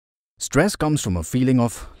Stress comes from a feeling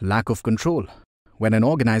of lack of control when an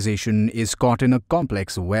organization is caught in a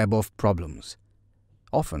complex web of problems.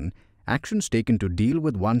 Often, actions taken to deal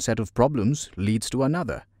with one set of problems leads to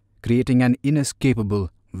another, creating an inescapable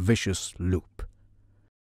vicious loop.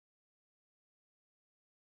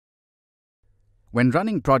 When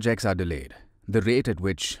running projects are delayed, the rate at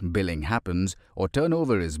which billing happens or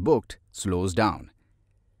turnover is booked slows down.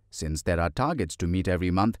 Since there are targets to meet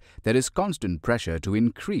every month, there is constant pressure to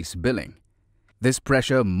increase billing. This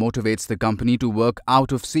pressure motivates the company to work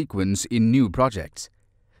out of sequence in new projects.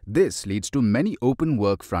 This leads to many open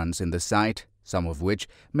work fronts in the site, some of which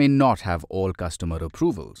may not have all customer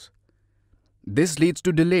approvals. This leads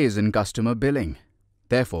to delays in customer billing.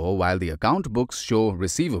 Therefore, while the account books show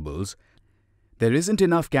receivables, there isn't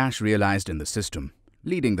enough cash realized in the system,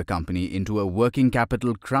 leading the company into a working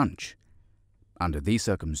capital crunch. Under these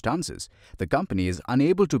circumstances, the company is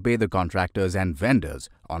unable to pay the contractors and vendors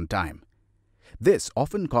on time. This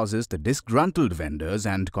often causes the disgruntled vendors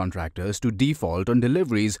and contractors to default on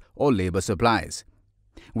deliveries or labor supplies.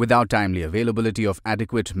 Without timely availability of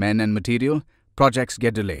adequate men and material, projects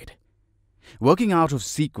get delayed. Working out of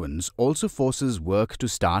sequence also forces work to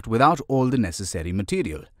start without all the necessary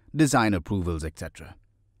material, design approvals, etc.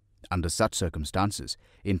 Under such circumstances,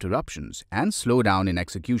 interruptions and slowdown in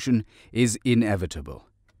execution is inevitable,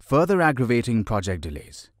 further aggravating project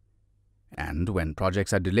delays. And when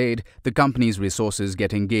projects are delayed, the company's resources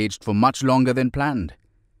get engaged for much longer than planned.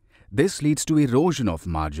 This leads to erosion of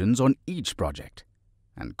margins on each project,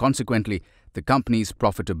 and consequently, the company's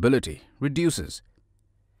profitability reduces.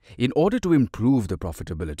 In order to improve the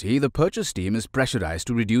profitability, the purchase team is pressurized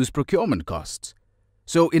to reduce procurement costs.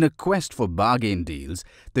 So, in a quest for bargain deals,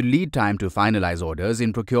 the lead time to finalize orders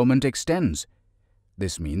in procurement extends.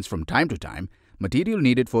 This means from time to time, material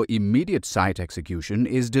needed for immediate site execution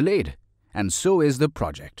is delayed, and so is the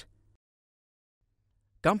project.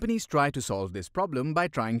 Companies try to solve this problem by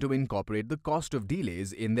trying to incorporate the cost of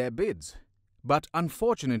delays in their bids. But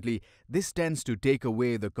unfortunately, this tends to take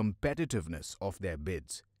away the competitiveness of their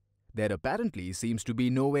bids. There apparently seems to be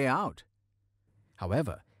no way out.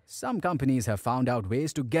 However, some companies have found out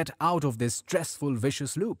ways to get out of this stressful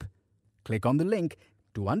vicious loop. Click on the link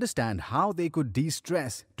to understand how they could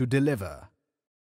de-stress to deliver.